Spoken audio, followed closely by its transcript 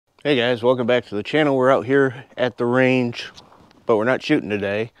Hey guys, welcome back to the channel. We're out here at the range, but we're not shooting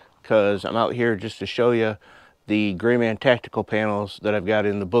today because I'm out here just to show you the Gray Man tactical panels that I've got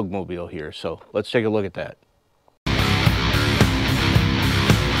in the BoogMobile here. So let's take a look at that.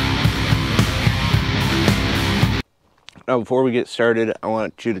 Now before we get started, I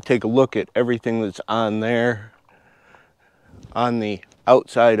want you to take a look at everything that's on there, on the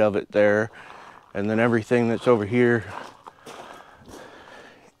outside of it there, and then everything that's over here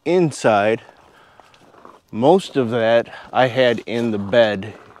inside. Most of that I had in the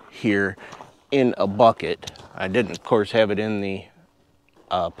bed here in a bucket. I didn't, of course, have it in the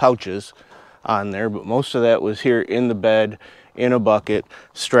pouches on there, but most of that was here in the bed in a bucket,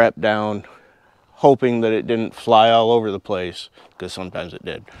 strapped down, hoping that it didn't fly all over the place, because sometimes it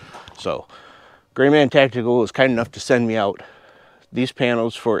did. So Gray Man Tactical was kind enough to send me out these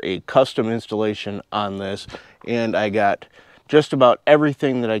panels for a custom installation on this, and I got just about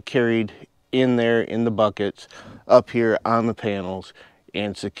everything that I carried in there in the buckets up here on the panels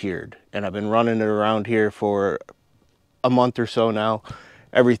and secured. And I've been running it around here for a month or so now.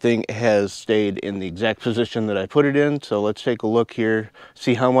 Everything has stayed in the exact position that I put it in. So let's take a look here,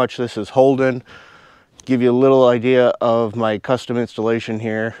 see how much this is holding, give you a little idea of my custom installation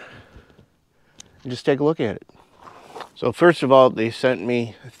here, and just take a look at it. So first of all, they sent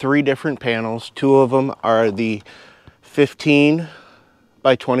me 3 different panels. 2 of them are the 15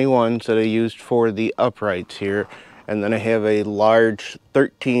 by 21s that I used for the uprights here, and then I have a large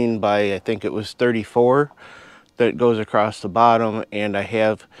 13 by, I think it was 34, that goes across the bottom, and I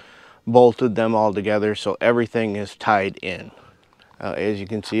have bolted them all together so everything is tied in. As you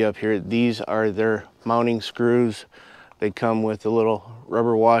can see up here, these are their mounting screws. They come with a little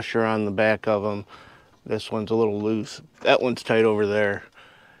rubber washer on the back of them. This one's a little loose. That one's tight over there.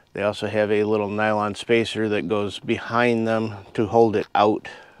 They also have a little nylon spacer that goes behind them to hold it out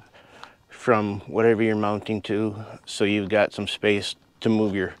from whatever you're mounting to, so you've got some space to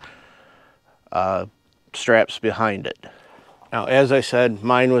move your straps behind it. Now, as I said,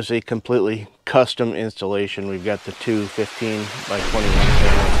 mine was a completely custom installation. We've got the 2 15 by 21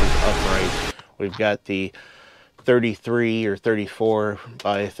 panels upright. We've got the 33 or 34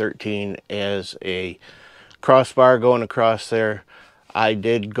 by 13 as a crossbar going across there. I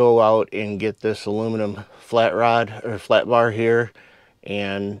did go out and get this aluminum flat rod or flat bar here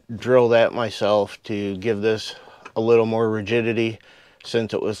and drill that myself to give this a little more rigidity,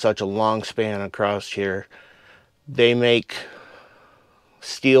 since it was such a long span across here. They make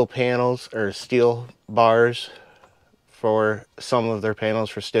steel panels or steel bars for some of their panels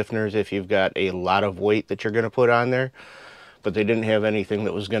for stiffeners if you've got a lot of weight that you're going to put on there, but they didn't have anything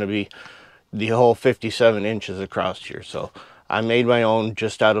that was going to be the whole 57 inches across here. So I made my own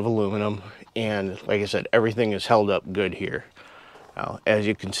just out of aluminum, and like I said, everything is held up good here. Now, as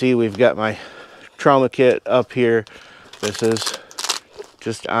you can see, we've got my trauma kit up here. This is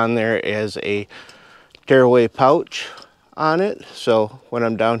just on there as a tearaway pouch on it. So when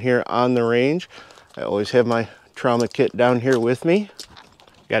I'm down here on the range, I always have my trauma kit down here with me.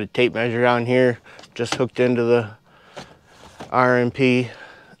 Got a tape measure on here, just hooked into the RMP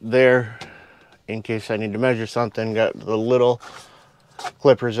there in case I need to measure something. Got the little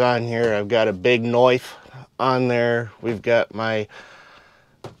clippers on here. I've got a big knife on there. We've got my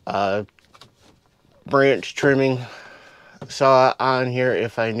branch trimming saw on here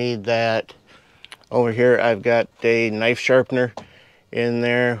if I need that. Over here I've got a knife sharpener in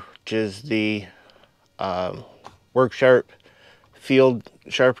there, which is the Work Sharp field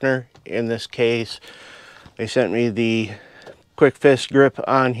sharpener in this case. They sent me the quick fist grip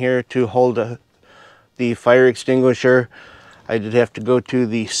on here to hold the fire extinguisher. I did have to go to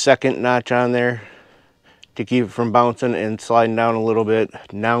the second notch on there to keep it from bouncing and sliding down a little bit.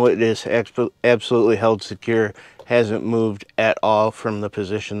 Now it is absolutely held secure, hasn't moved at all from the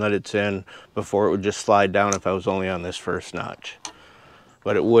position that it's in. Before, it would just slide down if I was only on this first notch,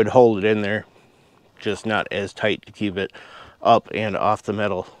 but it would hold it in there, just not as tight to keep it up and off the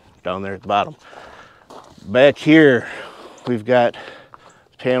metal down there at the bottom. Back here we've got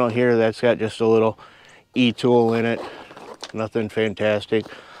a panel here that's got just a little E-tool in it, nothing fantastic.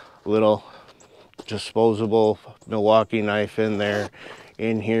 Little disposable Milwaukee knife in there.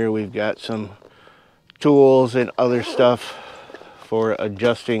 In here we've got some tools and other stuff for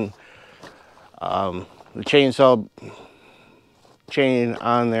adjusting the chainsaw chain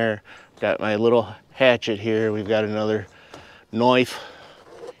on there. Got my little hatchet here. We've got another knife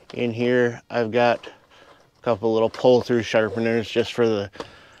in here. I've got a couple little pull-through sharpeners just for the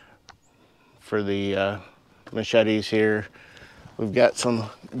machetes here. We've got some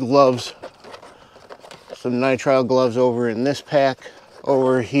gloves, some nitrile gloves over in this pack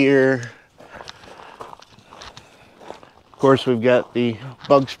Over here, of course, we've got the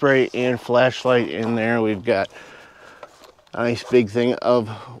bug spray and flashlight in there. We've got a nice big thing of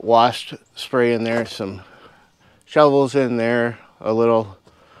wasp spray in there, some shovels in there, a little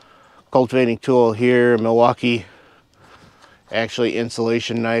cultivating tool here, Milwaukee, actually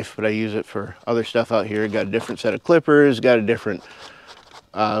insulation knife, but I use it for other stuff out here. Got a different set of clippers, got a different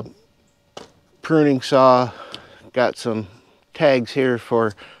pruning saw, got some tags here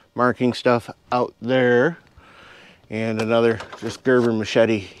for marking stuff out there, and another just Gerber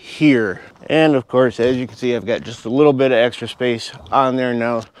machete here. And of course, as you can see, I've got just a little bit of extra space on there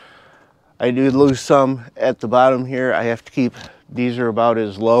now. I do lose some at the bottom here. I have to keep, these are about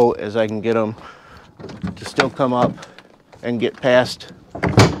as low as I can get them to still come up and get past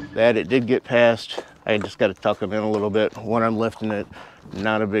that. It did get past. I just got to tuck them in a little bit when I'm lifting it.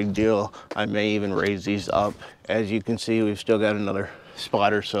 Not a big deal. I may even raise these up. As you can see, we've still got another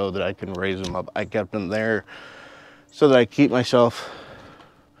spot or so that I can raise them up. I kept them there so that I keep myself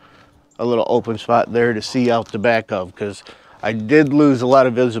a little open spot there to see out the back of, because I did lose a lot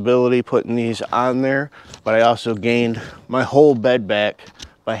of visibility putting these on there, but I also gained my whole bed back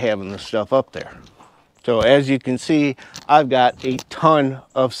by having the stuff up there. So as you can see, I've got a ton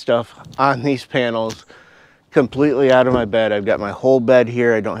of stuff on these panels completely out of my bed. I've got my whole bed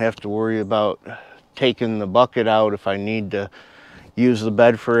here. I don't have to worry about taking the bucket out if I need to use the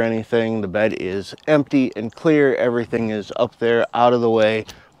bed for anything. The bed is empty and clear. Everything is up there, out of the way.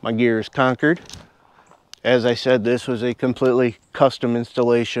 My gear is conquered. As I said, this was a completely custom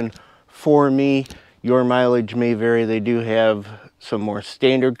installation for me. Your mileage may vary. They do have some more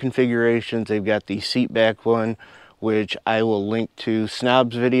standard configurations. They've got the seat back one, which I will link to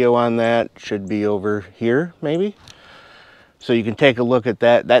Snob's video on that. Should be over here, maybe. So you can take a look at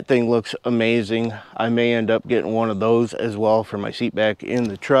that. That thing looks amazing. I may end up getting one of those as well for my seat back in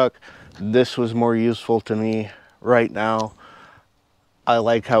the truck. This was more useful to me right now. I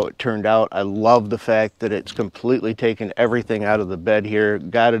like how it turned out. I love the fact that it's completely taken everything out of the bed here,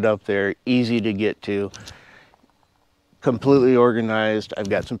 got it up there, easy to get to, completely organized. I've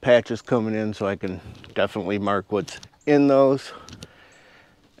got some patches coming in so I can definitely mark what's in those,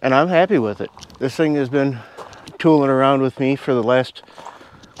 and I'm happy with it. This thing has been tooling around with me for the last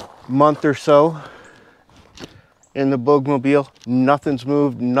month or so in the BoogMobile. Nothing's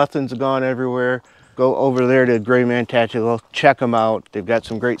moved, nothing's gone everywhere. Go over there to Gray Man Tactical, check them out. They've got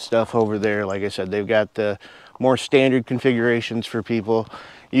some great stuff over there. Like I said, they've got the more standard configurations for people.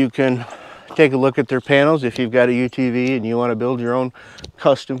 You can take a look at their panels if you've got a UTV and you want to build your own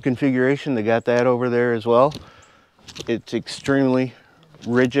custom configuration. They got that over there as well. It's extremely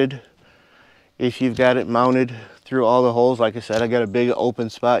rigid if you've got it mounted through all the holes. Like I said, I got a big open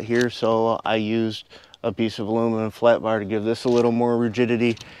spot here, so I used a piece of aluminum flat bar to give this a little more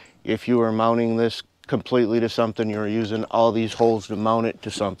rigidity. If you are mounting this completely to something, you're using all these holes to mount it to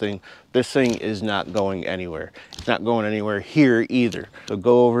something, this thing is not going anywhere. It's not going anywhere here either. So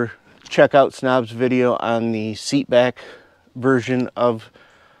go over, check out Snob's video on the seat back version of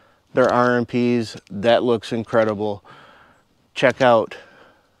their RMPs. That looks incredible. Check out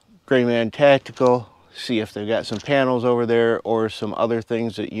Gray Man Tactical, see if they've got some panels over there or some other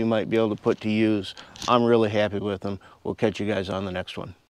things that you might be able to put to use. I'm really happy with them. We'll catch you guys on the next one.